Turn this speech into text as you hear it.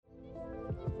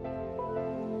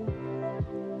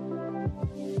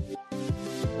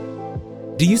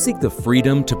Do you seek the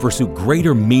freedom to pursue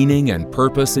greater meaning and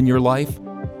purpose in your life?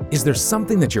 Is there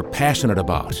something that you're passionate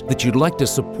about that you'd like to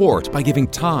support by giving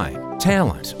time,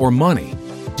 talent, or money?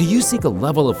 Do you seek a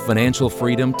level of financial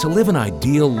freedom to live an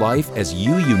ideal life as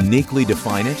you uniquely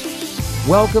define it?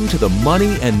 Welcome to the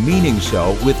Money and Meaning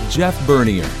Show with Jeff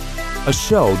Bernier, a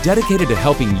show dedicated to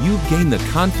helping you gain the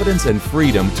confidence and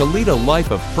freedom to lead a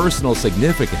life of personal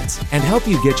significance and help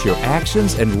you get your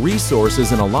actions and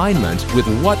resources in alignment with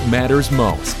what matters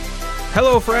most.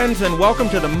 Hello, friends, and welcome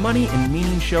to the Money and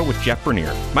Meaning Show with Jeff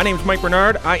Bernier. My name is Mike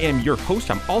Bernard. I am your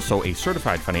host. I'm also a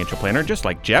certified financial planner, just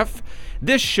like Jeff.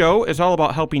 This show is all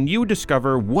about helping you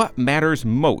discover what matters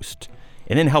most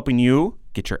and then helping you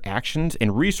get your actions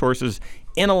and resources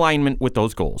in alignment with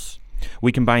those goals.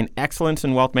 We combine excellence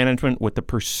in wealth management with the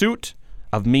pursuit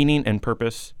of meaning and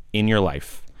purpose in your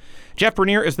life. Jeff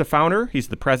Bernier is the founder. He's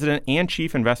the president and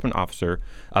chief investment officer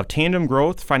of Tandem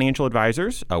Growth Financial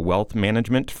Advisors, a wealth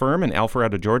management firm in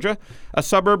Alpharetta, Georgia, a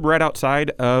suburb right outside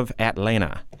of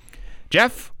Atlanta.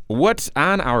 Jeff, what's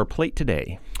on our plate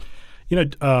today? You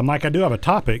know, Mike, I do have a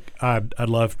topic I'd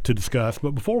love to discuss,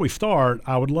 but before we start,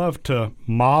 I would love to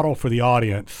model for the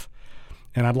audience,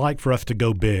 and I'd like for us to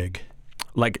go big.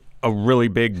 Like a really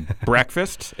big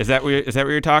breakfast? Is that what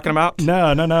you're talking about? No.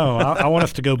 I want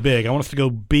us to go big. I want us to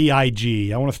go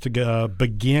B-I-G. I want us to go,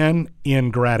 begin in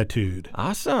gratitude.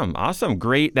 Awesome.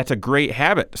 Great. That's a great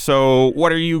habit. So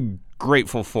what are you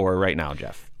grateful for right now,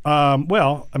 Jeff?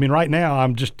 Well, I mean, right now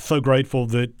I'm just so grateful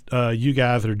that you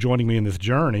guys are joining me in this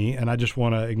journey, and I just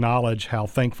want to acknowledge how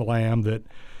thankful I am that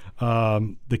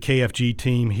the KFG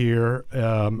team here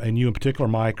and you in particular,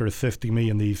 Mike, are assisting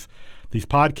me in these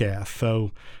podcasts.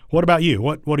 So, what about you?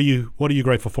 What are you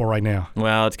grateful for right now?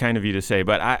 Well, it's kind of you to say,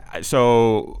 but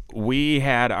so we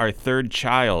had our third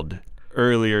child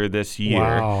earlier this year.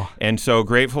 Wow. And so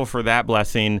grateful for that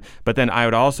blessing. But then I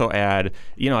would also add,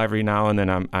 every now and then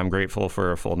I'm grateful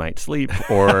for a full night's sleep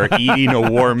or eating a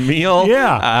warm meal.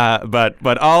 Yeah.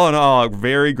 But all in all,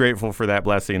 very grateful for that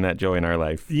blessing, that joy in our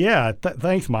life. Yeah.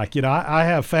 Thanks, Mike. I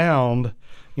have found,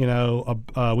 we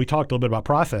talked a little bit about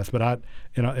process, but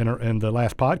in the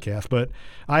last podcast, but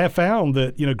I have found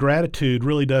that, gratitude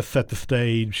really does set the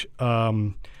stage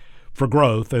for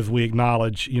growth as we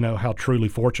acknowledge, how truly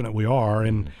fortunate we are.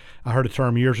 And I heard a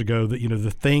term years ago that,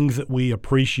 the things that we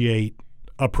appreciate.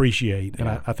 And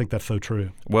I think that's so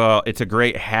true. Well, it's a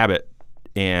great habit.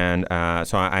 And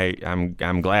so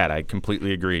I'm glad. I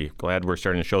completely agree. Glad we're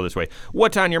starting to show this way.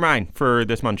 What's on your mind for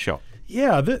this month's show?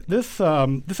 Yeah, this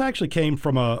actually came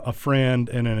from a friend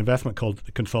and an investment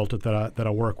consultant that I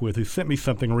work with who sent me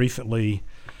something recently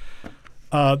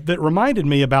that reminded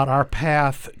me about our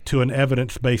path to an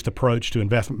evidence-based approach to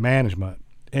investment management.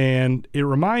 And it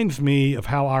reminds me of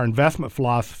how our investment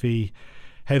philosophy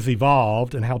has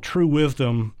evolved and how true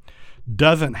wisdom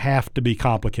doesn't have to be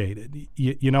complicated.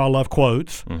 I love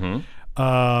quotes.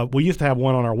 Mm-hmm. We used to have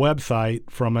one on our website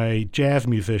from a jazz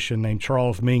musician named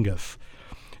Charles Mingus.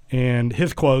 And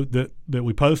his quote that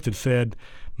we posted said,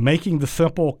 "Making the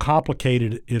simple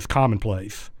complicated is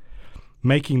commonplace.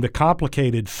 Making the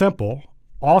complicated simple,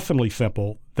 awesomely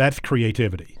simple, that's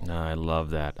creativity." I love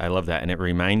that. And it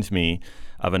reminds me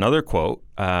of another quote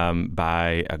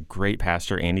by a great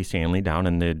pastor, Andy Stanley, down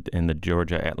in the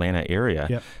Georgia, Atlanta area.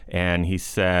 Yep. And he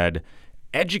said,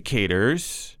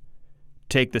 "Educators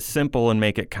take the simple and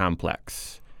make it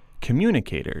complex.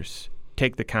 Communicators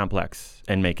take the complex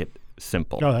and make it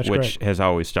simple," which great. Has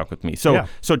always stuck with me. So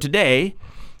today,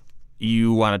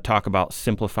 you want to talk about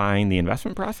simplifying the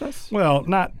investment process? Well,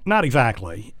 not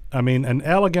exactly. I mean, an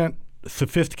elegant,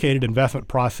 sophisticated investment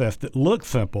process that looks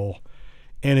simple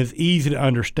and is easy to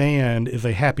understand is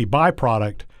a happy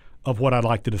byproduct of what I'd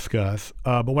like to discuss.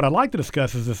 But what I'd like to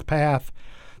discuss is this path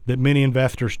that many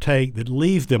investors take that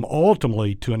leads them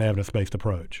ultimately to an evidence-based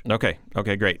approach. Okay,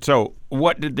 great. So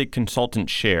what did the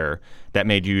consultant share that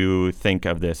made you think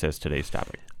of this as today's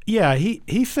topic? Yeah,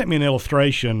 he sent me an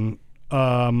illustration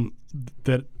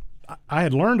that I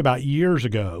had learned about years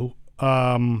ago.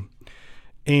 And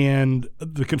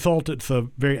the consultant's a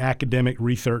very academic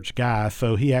research guy,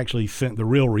 so he actually sent the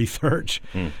real research.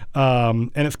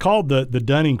 And it's called the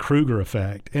Dunning-Kruger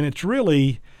effect. And it's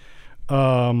really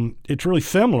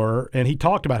similar, and he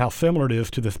talked about how similar it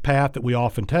is to this path that we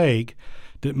often take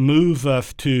that moves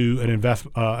us to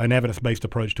an evidence-based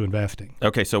approach to investing.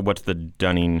 Okay, so what's the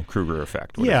Dunning-Kruger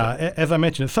effect? As I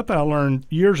mentioned, it's something I learned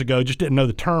years ago, just didn't know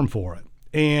the term for it.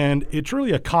 And it's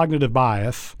really a cognitive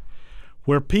bias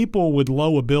where people with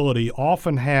low ability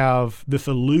often have this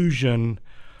illusion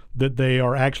that they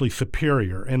are actually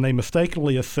superior, and they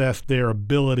mistakenly assess their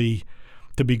ability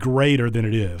to be greater than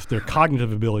it is, their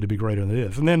cognitive ability to be greater than it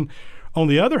is. And then on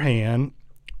the other hand,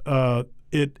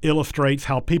 it illustrates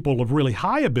how people of really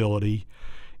high ability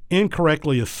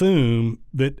incorrectly assume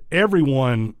that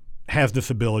everyone has this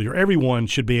ability or everyone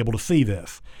should be able to see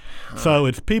this. So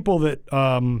it's people that,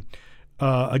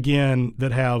 again,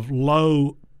 that have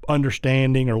low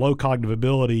understanding or low cognitive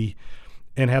ability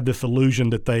and have this illusion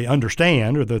that they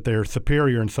understand or that they're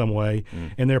superior in some way.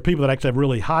 And there are people that actually have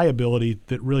really high ability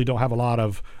that really don't have a lot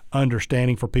of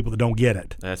understanding for people that don't get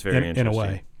it. That's very interesting. In a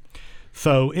way.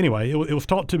 So anyway, it was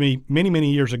taught to me many,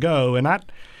 many years ago. And I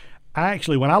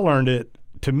actually, when I learned it,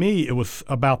 to me, it was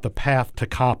about the path to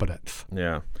competence.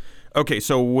 Yeah. Okay,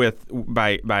 so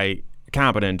by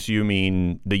competence, you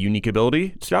mean the unique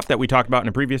ability stuff that we talked about in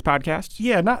a previous podcast?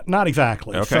 Yeah, not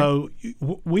exactly. Okay. So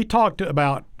we talked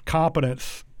about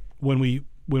competence when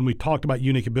we talked about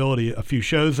unique ability a few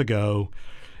shows ago,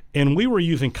 and we were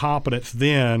using competence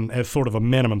then as sort of a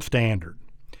minimum standard.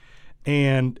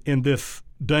 And in this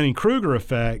Dunning-Kruger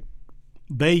effect,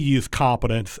 they use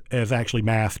competence as actually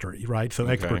mastery, right? So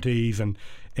expertise and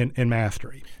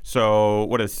mastery. So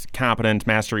what is competence,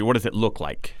 mastery? What does it look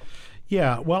like?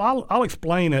 Yeah, well, I'll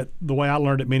explain it the way I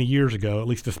learned it many years ago, at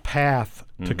least this path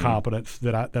to competence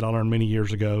that I learned many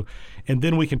years ago. And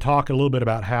then we can talk a little bit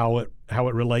about how it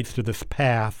relates to this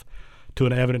path to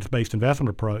an evidence-based investment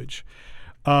approach.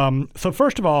 So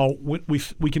first of all,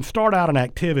 we can start out an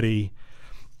activity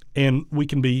and we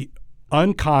can be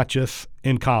unconscious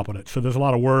incompetent. So there's a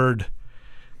lot of word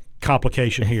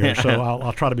complication here. So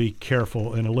I'll try to be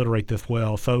careful and alliterate this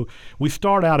well. So we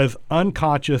start out as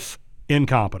unconscious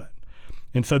incompetent.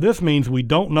 And so this means we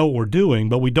don't know what we're doing,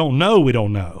 but we don't know,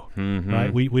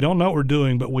 right? We don't know what we're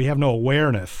doing, but we have no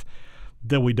awareness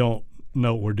that we don't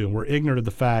know what we're doing. We're ignorant of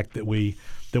the fact that we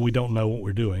don't know what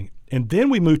we're doing. And then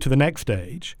we move to the next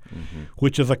stage,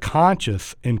 which is a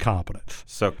conscious incompetence.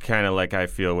 So kind of like I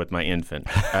feel with my infant.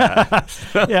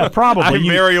 Yeah, probably. I'm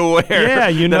very aware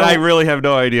that I really have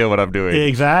no idea what I'm doing.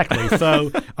 Exactly.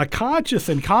 So a conscious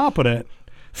incompetent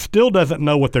still doesn't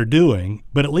know what they're doing,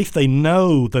 but at least they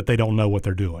know that they don't know what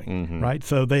they're doing, right?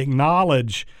 So they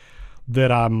acknowledge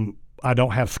that I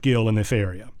don't have skill in this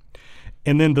area.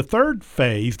 And then the third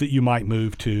phase that you might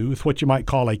move to is what you might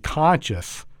call a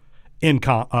conscious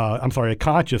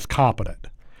competent.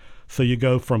 So you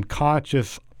go from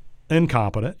conscious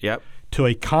incompetent to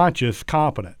a conscious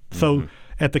competent. So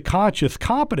at the conscious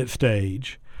competent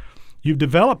stage, you've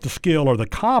developed the skill or the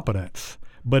competence,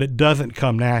 but it doesn't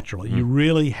come naturally. You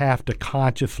really have to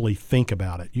consciously think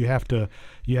about it. You have to.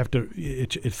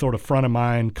 It's sort of front of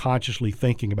mind, consciously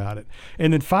thinking about it.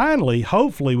 And then finally,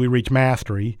 hopefully, we reach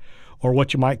mastery, or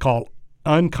what you might call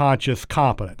unconscious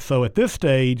competence. So at this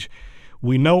stage,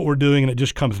 we know what we're doing, and it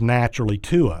just comes naturally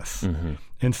to us.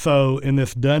 And so in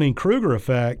this Dunning-Kruger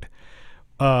effect,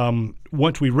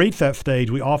 once we reach that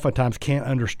stage, we oftentimes can't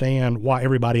understand why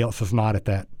everybody else is not at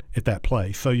that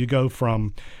place. So you go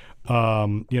from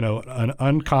an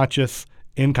unconscious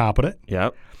incompetent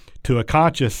to a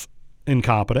conscious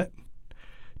incompetent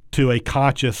to a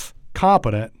conscious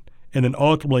competent, and then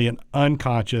ultimately an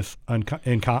unconscious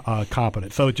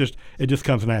competent. So it just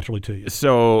comes naturally to you.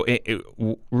 So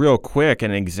real quick,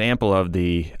 an example of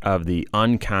the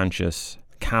unconscious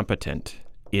competent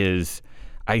is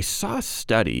I saw a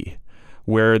study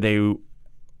where they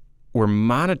were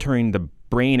monitoring the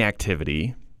brain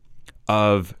activity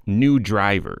of new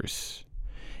drivers.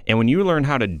 And when you learn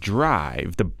how to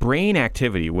drive, the brain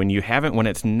activity, when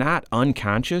it's not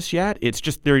unconscious yet, it's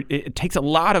just there. It takes a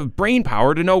lot of brain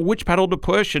power to know which pedal to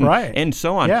push and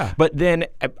so on. Yeah. But then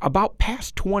about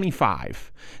past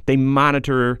 25, they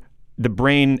monitor the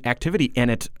brain activity, and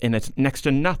it's next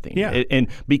to nothing. Yeah. And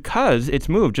because it's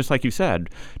moved, just like you said,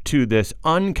 to this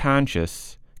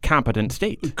unconscious competent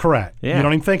state. Correct. Yeah. You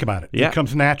don't even think about it. Yeah. It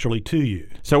comes naturally to you.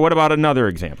 So what about another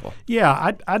example?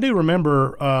 Yeah, I do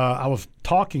remember I was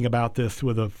talking about this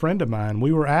with a friend of mine.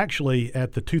 We were actually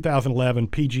at the 2011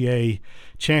 PGA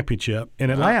Championship in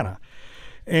Atlanta.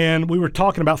 And we were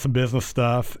talking about some business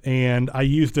stuff, and I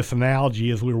used this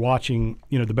analogy as we were watching,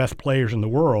 the best players in the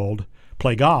world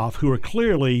play golf who are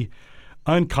clearly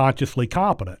unconsciously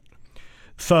competent.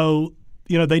 So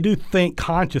they do think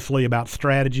consciously about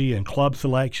strategy and club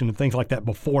selection and things like that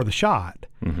before the shot.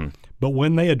 But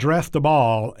when they address the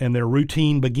ball and their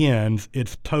routine begins,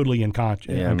 it's totally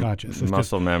unconscious. It's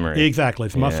muscle memory. Exactly.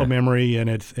 It's muscle memory, and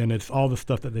it's all the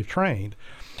stuff that they've trained.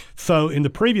 So in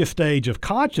the previous stage of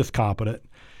conscious competent,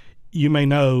 you may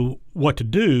know what to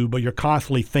do, but you're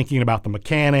constantly thinking about the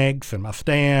mechanics and my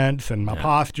stance and my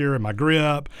posture and my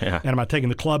grip, and am I taking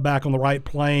the club back on the right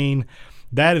plane?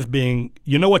 That is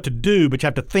you know what to do, but you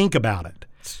have to think about it.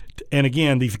 And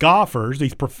again, these golfers,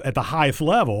 at the highest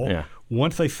level,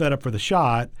 once they set up for the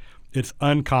shot, it's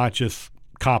unconscious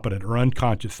incompetent or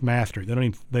unconscious mastery. They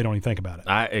don't even think about it.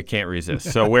 I can't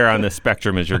resist. So where on the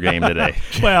spectrum is your game today?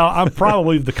 Well, I'm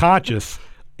probably the conscious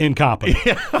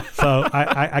incompetent. So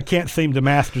I can't seem to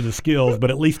master the skills,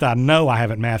 but at least I know I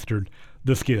haven't mastered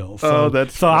the skills. So,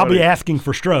 that's so I'll be asking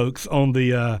for strokes on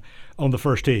the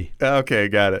first tee. Okay,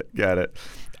 got it.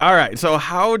 All right. So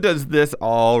how does this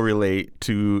all relate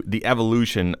to the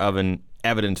evolution of an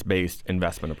evidence-based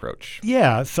investment approach?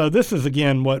 Yeah. So this is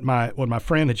again what my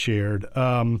friend had shared,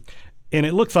 and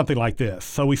it looks something like this.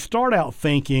 So we start out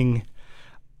thinking,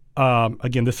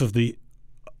 again, this is the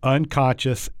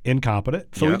unconscious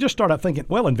incompetent. So we just start out thinking,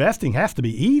 well, investing has to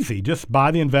be easy. Just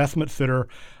buy the investments that are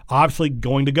obviously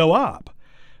going to go up,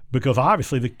 because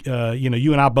obviously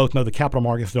you and I both know the capital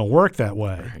markets don't work that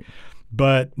way. Right.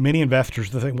 But many investors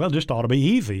think, well, it just ought to be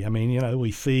easy. I mean,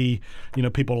 we see,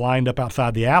 people lined up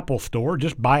outside the Apple store,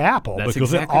 just buy Apple. That's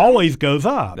because exactly it always goes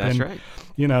up. That's and,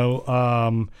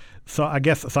 right. So I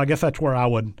guess that's where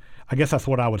that's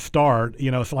what I would start.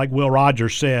 It's like Will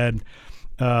Rogers said,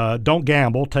 don't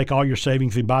gamble, take all your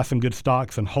savings and buy some good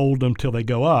stocks and hold them till they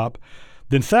go up,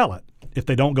 then sell it. If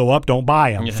they don't go up, don't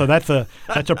buy them. Yeah. So that's a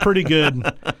pretty good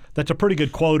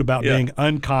quote about being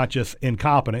unconscious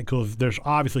incompetent, because there's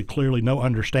obviously clearly no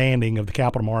understanding of the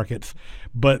capital markets,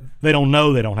 but they don't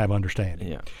know they don't have understanding.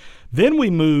 Yeah. Then we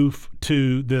move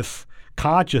to this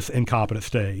conscious incompetent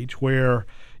stage where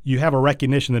you have a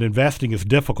recognition that investing is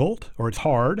difficult or it's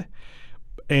hard,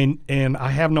 and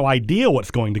I have no idea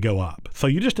what's going to go up. So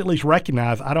you just at least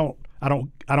recognize I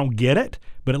don't get it,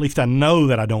 but at least I know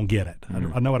that I don't get it.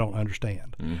 I know I don't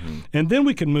understand. Mm-hmm. And then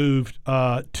we can move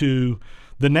to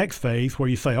the next phase where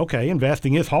you say, okay,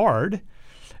 investing is hard,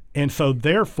 and so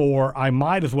therefore I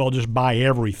might as well just buy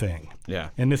everything. Yeah.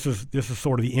 And this is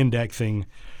sort of the indexing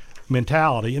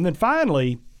mentality. And then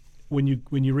finally, when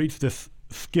you reach this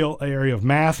skill area of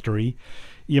mastery,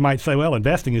 you might say, well,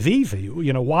 investing is easy.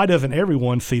 Why doesn't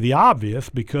everyone see the obvious?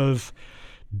 Because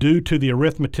due to the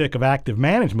arithmetic of active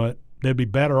management, they'd be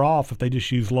better off if they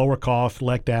just use lower cost,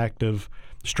 select active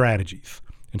strategies.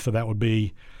 And so that would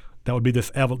be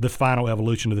this final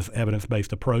evolution of this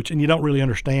evidence-based approach. And you don't really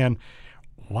understand,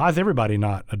 why is everybody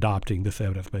not adopting this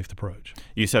evidence-based approach?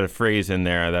 You said a phrase in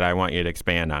there that I want you to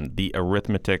expand on, the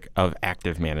arithmetic of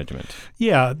active management.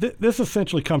 Yeah, this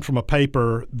essentially comes from a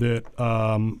paper that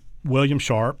William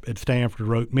Sharp at Stanford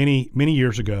wrote many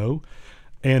years ago.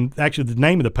 And actually, the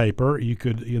name of the paper,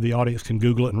 the audience can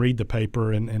Google it and read the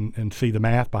paper and see the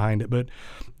math behind it. But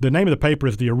the name of the paper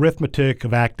is The Arithmetic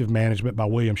of Active Management by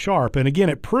William Sharp. And again,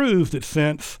 it proves that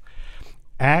since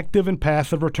active and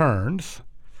passive returns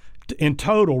in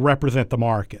total represent the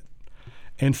market,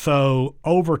 and so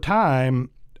over time,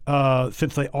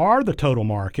 since they are the total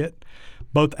market,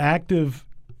 both active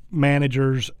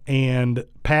managers and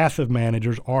passive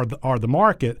managers are the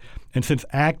market, and since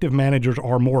active managers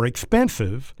are more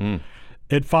expensive,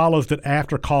 it follows that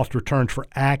after cost returns for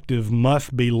active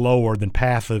must be lower than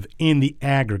passive in the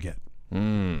aggregate.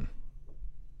 That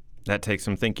takes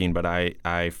some thinking, but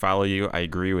I follow you. I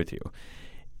agree with you.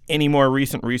 Any more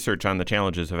recent research on the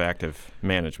challenges of active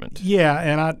management?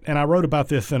 Yeah, and I wrote about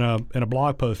this in a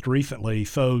blog post recently.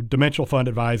 So Dimensional Fund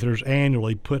Advisors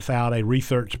annually puts out a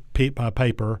research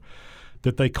paper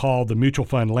that they call the Mutual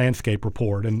Fund Landscape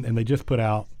Report, and they just put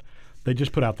out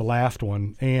the last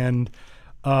one. And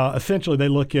essentially, they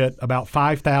look at about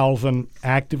 5,000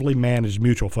 actively managed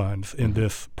mutual funds in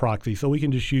this proxy. So we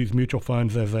can just use mutual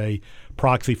funds as a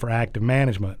proxy for active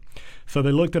management. So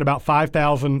they looked at about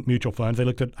 5,000 mutual funds. They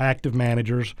looked at active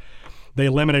managers. They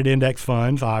eliminated index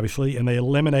funds, obviously, and they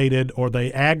eliminated or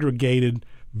they aggregated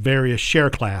various share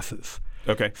classes.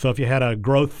 Okay. So if you had a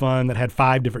growth fund that had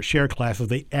 5 different share classes,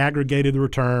 they aggregated the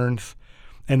returns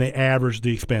and they averaged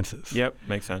the expenses. Yep,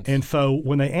 makes sense. And so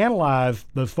when they analyzed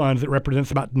those funds, it represents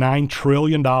about $9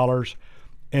 trillion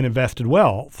in invested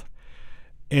wealth.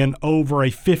 And over a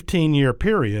 15-year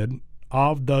period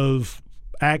of those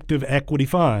active equity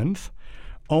funds,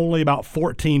 only about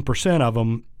 14% of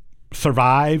them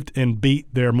survived and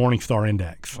beat their Morningstar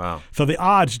index. Wow. So the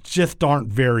odds just aren't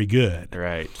very good.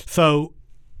 Right. So,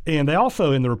 and they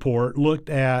also in the report looked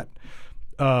at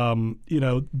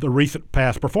the recent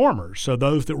past performers. So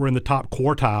those that were in the top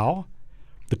quartile,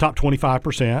 the top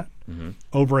 25%,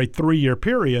 over a 3-year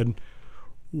period,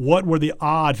 what were the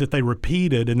odds that they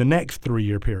repeated in the next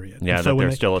 3-year period? Yeah, so that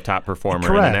they're still a top performer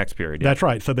in the next period. Yeah. That's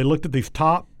right. So they looked at these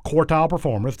top quartile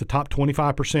performers, the top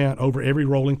 25% over every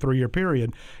rolling 3-year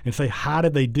period, and say, how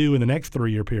did they do in the next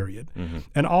 3-year period?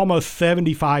 And almost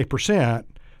 75%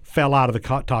 fell out of the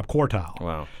top quartile.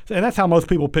 Wow. And that's how most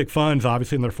people pick funds,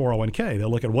 obviously, in their 401k.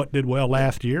 They'll look at what did well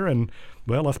last year and,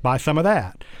 well, let's buy some of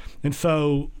that. And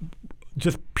so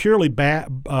just purely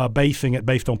basing it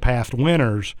based on past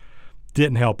winners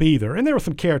didn't help either. And there were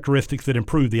some characteristics that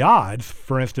improved the odds.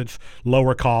 For instance,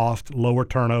 lower cost, lower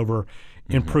turnover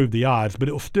improved the odds, but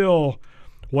it was still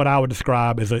what I would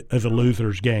describe as a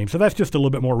loser's game. So that's just a little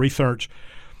bit more research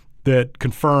that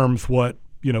confirms what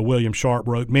William Sharpe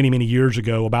wrote many, many years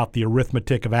ago about the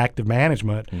arithmetic of active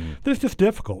management. That it's just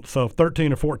difficult. So if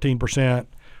 13 or 14%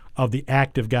 of the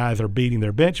active guys are beating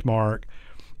their benchmark,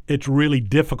 it's really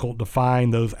difficult to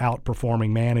find those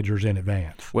outperforming managers in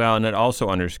advance. Well, and it also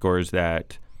underscores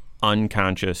that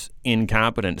unconscious,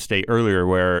 incompetent state earlier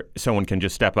where someone can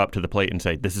just step up to the plate and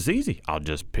say, this is easy. I'll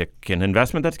just pick an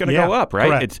investment that's going to go up, right?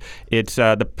 Correct. It's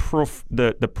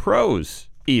the pros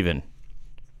even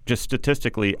just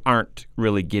statistically aren't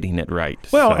really getting it right.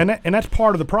 Well, so. and that's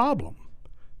part of the problem,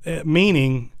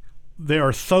 meaning there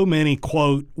are so many,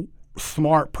 quote,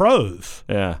 smart pros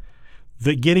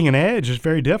that getting an edge is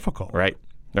very difficult. Right.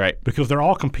 Because they're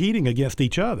all competing against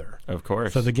each other. Of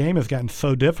course. So the game has gotten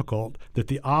so difficult that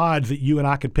the odds that you and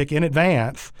I could pick in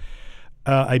advance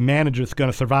a manager that's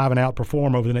going to survive and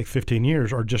outperform over the next 15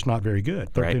 years are just not very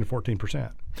good, 13 to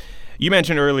 14%. You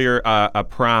mentioned earlier a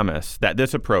promise that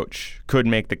this approach could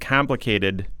make the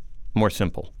complicated more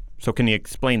simple. So can you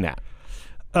explain that?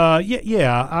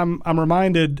 Yeah. I'm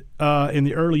reminded in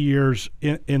the early years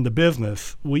in the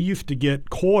business, we used to get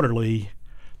quarterly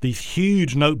these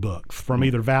huge notebooks from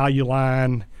either Value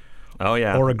Line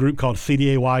or a group called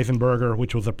CDA Weisenberger,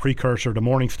 which was a precursor to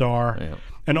Morningstar,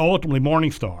 and ultimately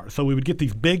Morningstar. So we would get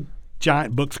these big,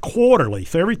 giant books quarterly.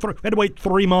 So we had to wait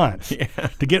 3 months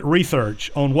to get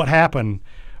research on what happened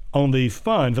on these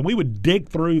funds. And we would dig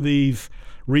through these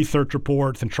research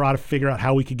reports and try to figure out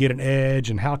how we could get an edge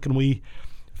and how can we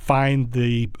find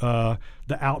the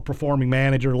outperforming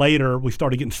manager. Later, we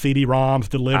started getting CD-ROMs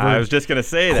delivered. I was just going to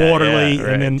say quarterly, that.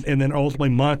 Yeah, right. and then ultimately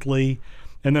monthly.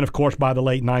 And then, of course, by the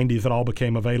late 90s, it all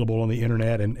became available on the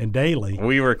internet and daily.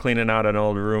 We were cleaning out an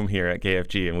old room here at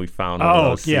KFG, and we found one of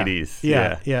those CDs.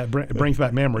 Yeah. It brings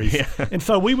back memories. And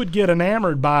so we would get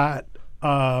enamored by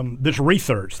this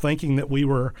research, thinking that we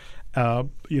were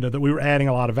adding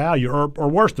a lot of value. Or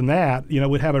worse than that,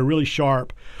 we'd have a really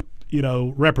sharp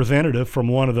representative from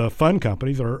one of the fund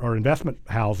companies or investment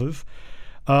houses,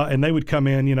 and they would come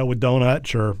in, with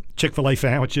donuts or Chick-fil-A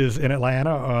sandwiches in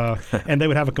Atlanta, and they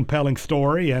would have a compelling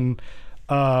story. And,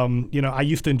 I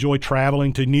used to enjoy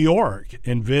traveling to New York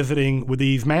and visiting with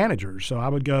these managers. So I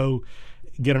would go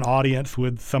get an audience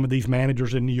with some of these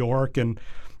managers in New York,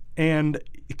 and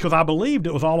because I believed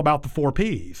it was all about the 4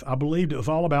 Ps. I believed it was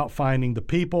all about finding the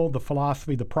people, the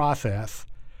philosophy, the process,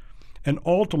 and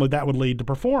ultimately that would lead to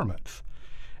performance.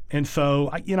 And so,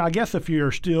 I guess if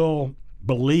you're still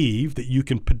believe that you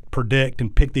can predict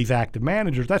and pick these active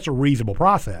managers, that's a reasonable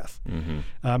process.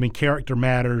 I mean, character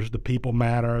matters, the people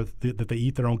matter, that they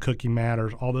eat their own cooking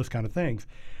matters, all those kind of things.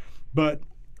 But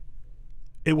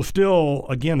it was still,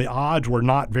 again, the odds were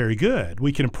not very good.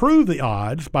 We can improve the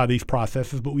odds by these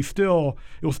processes, but it was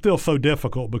still so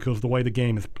difficult because of the way the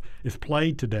game is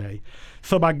played today.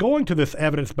 So by going to this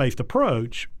evidence-based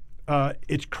approach,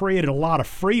 it's created a lot of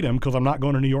freedom because I'm not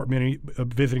going to New York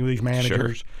visiting these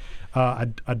managers. Sure.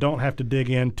 I don't have to dig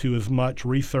into as much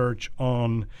research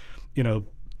on,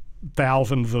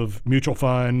 thousands of mutual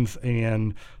funds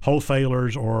and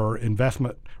wholesalers or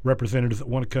investment representatives that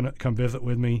want to come visit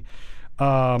with me.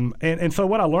 And so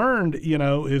what I learned,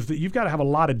 is that you've got to have a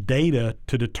lot of data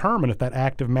to determine if that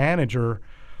active manager,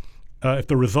 if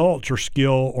the results are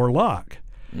skill or luck.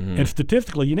 And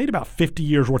statistically, you need about 50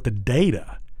 years worth of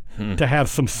data to have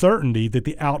some certainty that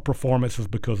the outperformance is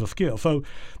because of skill. So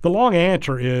the long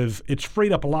answer is it's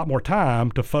freed up a lot more time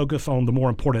to focus on the more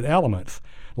important elements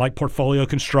like portfolio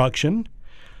construction,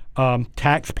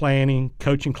 tax planning,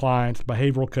 coaching clients,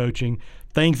 behavioral coaching,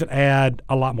 things that add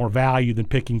a lot more value than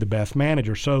picking the best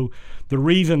manager. So the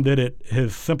reason that it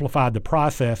has simplified the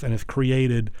process and has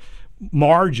created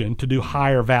margin to do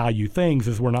higher value things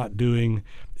is we're not doing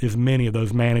as many of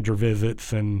those manager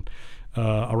visits and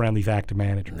around these active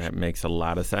managers. That makes a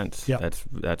lot of sense. Yep.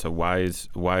 That's a wise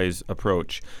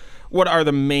approach. What are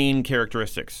the main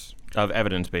characteristics of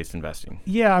evidence-based investing?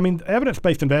 Yeah, I mean,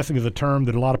 evidence-based investing is a term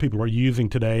that a lot of people are using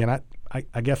today, and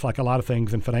I guess like a lot of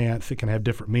things in finance, it can have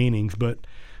different meanings, but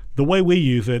the way we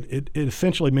use it, it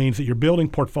essentially means that you're building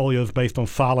portfolios based on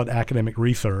solid academic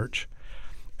research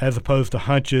as opposed to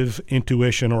hunches,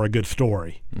 intuition, or a good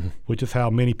story, which is how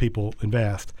many people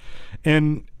invest.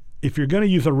 And if you're going to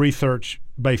use a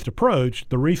research-based approach,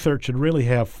 the research should really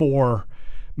have 4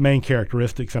 main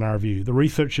characteristics in our view. The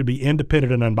research should be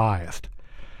independent and unbiased.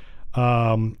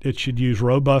 It should use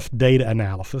robust data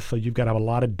analysis, so you've got to have a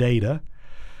lot of data.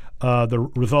 The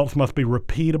results must be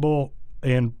repeatable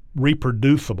and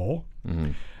reproducible.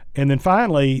 And then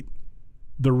finally,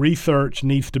 the research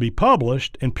needs to be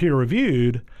published and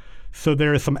peer-reviewed, so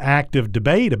there is some active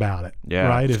debate about it. Yeah,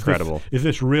 right? It's credible. Is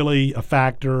this really a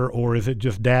factor, or is it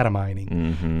just data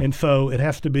mining? And so it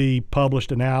has to be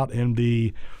published and out in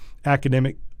the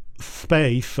academic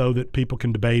space so that people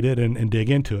can debate it and dig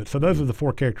into it. So those are the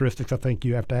 4 characteristics I think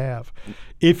you have to have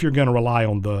if you're going to rely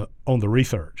on the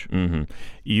research.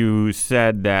 You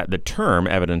said that the term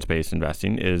evidence-based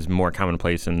investing is more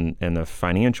commonplace in the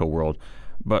financial world,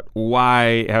 but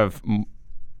why have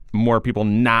more people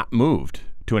not moved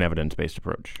to an evidence-based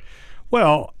approach?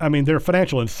 Well, I mean, there are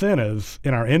financial incentives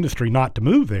in our industry not to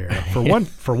move there. For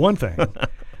one thing.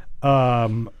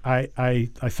 I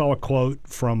saw a quote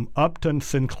from Upton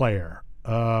Sinclair,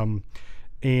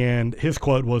 and his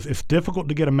quote was, "It's difficult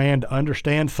to get a man to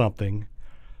understand something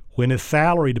when his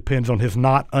salary depends on his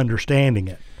not understanding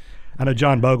it." I know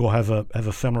John Bogle has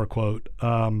a similar quote.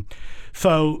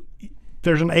 So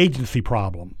there's an agency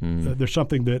problem. There's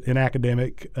something that in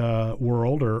academic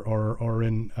world or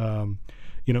in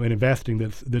in investing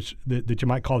that you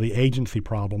might call the agency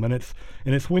problem, and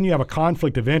it's when you have a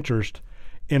conflict of interest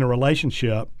in a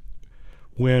relationship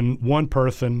when one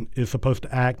person is supposed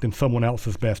to act in someone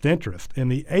else's best interest.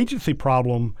 And the agency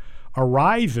problem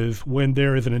arises when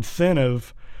there is an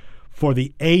incentive for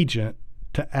the agent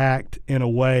to act in a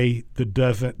way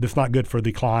that's not good for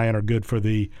the client or good for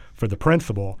the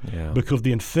principal, because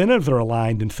the incentives are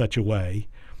aligned in such a way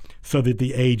so that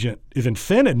the agent is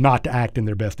incented not to act in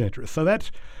their best interest. So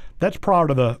that's part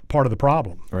of the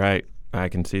problem. Right. I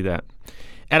can see that.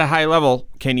 At a high level,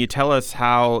 can you tell us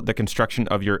how the construction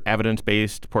of your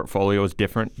evidence-based portfolio is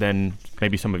different than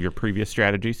maybe some of your previous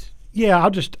strategies? Yeah,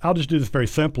 I'll just do this very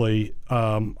simply.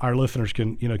 Our listeners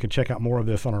can check out more of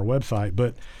this on our website.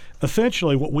 But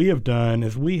essentially, what we have done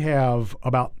is we have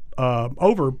about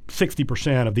over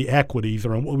 60% of the equities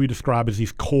are in what we describe as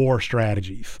these core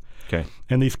strategies. Okay.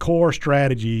 And these core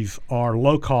strategies are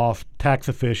low-cost,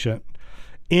 tax-efficient,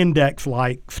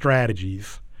 index-like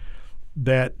strategies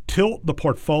that tilt the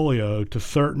portfolio to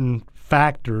certain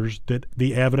factors that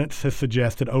the evidence has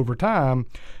suggested over time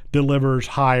delivers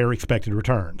higher expected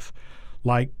returns,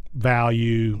 like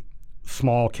value,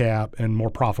 small cap, and more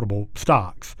profitable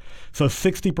stocks. So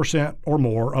 60% or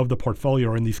more of the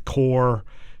portfolio are in these core,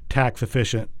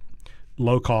 tax-efficient,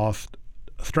 low-cost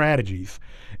strategies.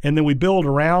 And then we build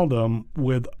around them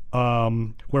with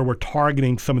where we're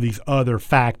targeting some of these other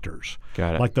factors,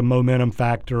 like the momentum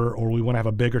factor, or we want to have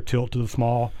a bigger tilt to the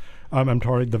small. I'm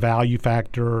targeting the value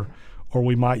factor, or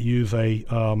we might use a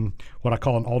what I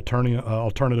call an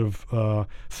alternative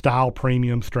style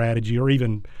premium strategy, or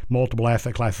even multiple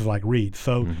asset classes like REITs.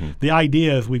 So the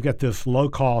idea is we've got this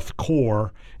low-cost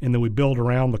core, and then we build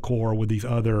around the core with these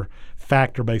other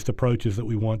factor-based approaches that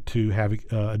we want to have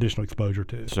additional exposure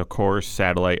to. So core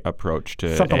satellite approach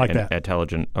to something like that.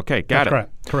 Intelligent. Okay, got it.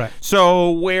 Correct.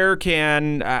 So where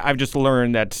can I've just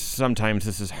learned that sometimes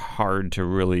this is hard to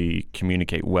really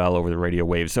communicate well over the radio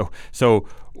waves. So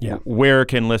where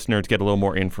can listeners get a little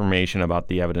more information about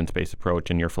the evidence-based approach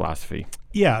and your philosophy?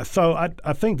 Yeah, so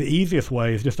I think the easiest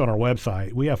way is just on our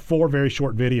website. We have 4 very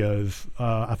short videos.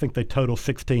 I think they total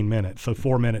 16 minutes, so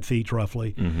 4 minutes each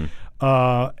roughly, at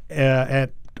our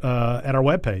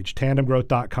webpage,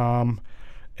 tandemgrowth.com,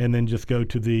 and then just go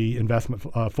to the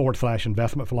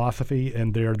 /investment philosophy,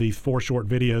 and there are these 4 short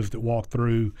videos that walk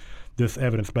through this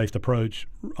evidence-based approach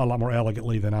a lot more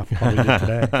elegantly than I probably did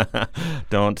today.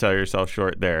 Don't sell yourself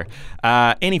short there.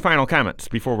 Any final comments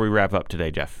before we wrap up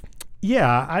today, Jeff?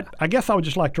 Yeah, I guess I would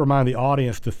just like to remind the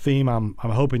audience the theme I'm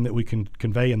hoping that we can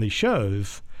convey in these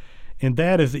shows, and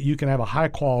that is that you can have a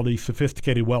high-quality,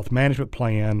 sophisticated wealth management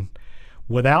plan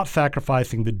without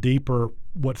sacrificing the deeper,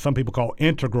 what some people call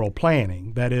integral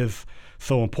planning. That is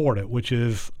so important, which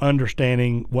is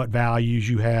understanding what values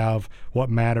you have, what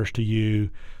matters to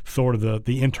you, sort of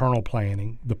the internal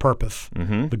planning, the purpose,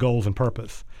 the goals and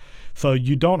purpose. So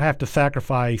you don't have to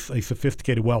sacrifice a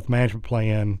sophisticated wealth management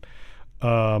plan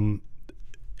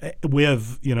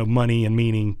with money and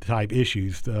meaning type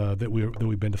issues that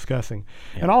we've been discussing,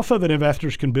 and also that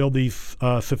investors can build these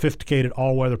sophisticated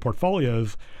all-weather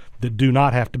portfolios that do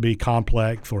not have to be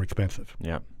complex or expensive.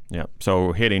 Yeah.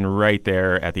 So hitting right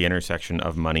there at the intersection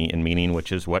of money and meaning,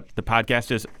 which is what the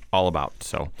podcast is all about.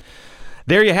 So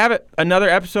there you have it. Another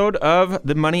episode of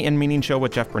the Money and Meaning Show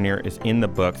with Jeff Bernier is in the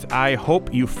books. I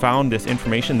hope you found this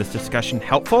information, this discussion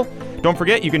helpful. Don't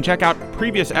forget, you can check out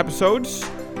previous episodes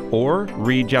or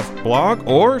read Jeff's blog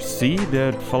or see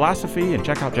the philosophy and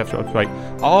check out Jeff's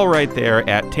website, all right there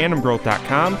at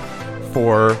tandemgrowth.com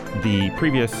for the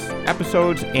previous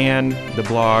episodes and the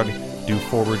blog, do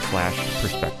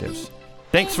 /perspectives.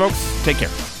 Thanks, folks. Take care.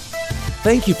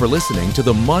 Thank you for listening to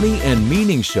the Money and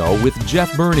Meaning Show with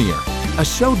Jeff Bernier, a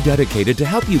show dedicated to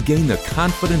help you gain the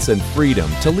confidence and freedom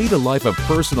to lead a life of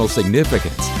personal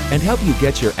significance and help you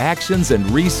get your actions and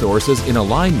resources in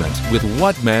alignment with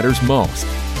what matters most.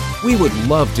 We would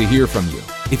love to hear from you.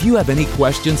 If you have any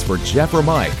questions for Jeff or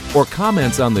Mike or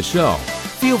comments on the show,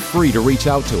 feel free to reach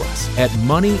out to us at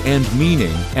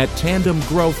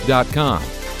moneyandmeaning@tandemgrowth.com,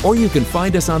 or you can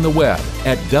find us on the web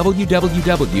at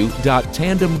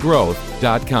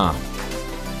www.tandemgrowth.com.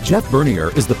 Jeff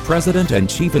Bernier is the President and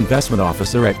Chief Investment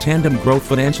Officer at Tandem Growth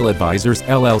Financial Advisors,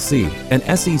 LLC, an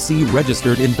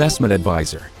SEC-registered investment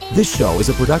advisor. This show is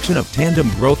a production of Tandem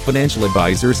Growth Financial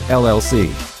Advisors,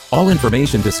 LLC. All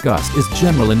information discussed is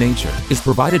general in nature, is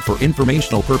provided for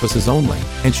informational purposes only,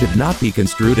 and should not be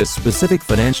construed as specific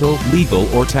financial,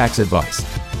 legal, or tax advice.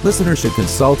 Listeners should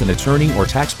consult an attorney or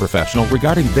tax professional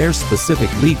regarding their specific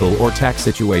legal or tax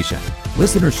situation.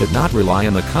 Listeners should not rely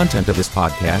on the content of this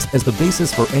podcast as the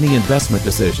basis for any investment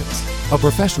decisions. A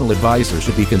professional advisor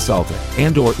should be consulted,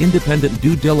 and/or independent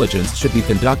due diligence should be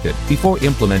conducted before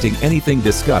implementing anything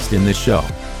discussed in this show.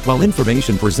 While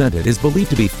information presented is believed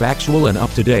to be factual and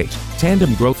up to date,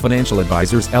 Tandem Growth Financial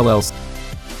Advisors, LLC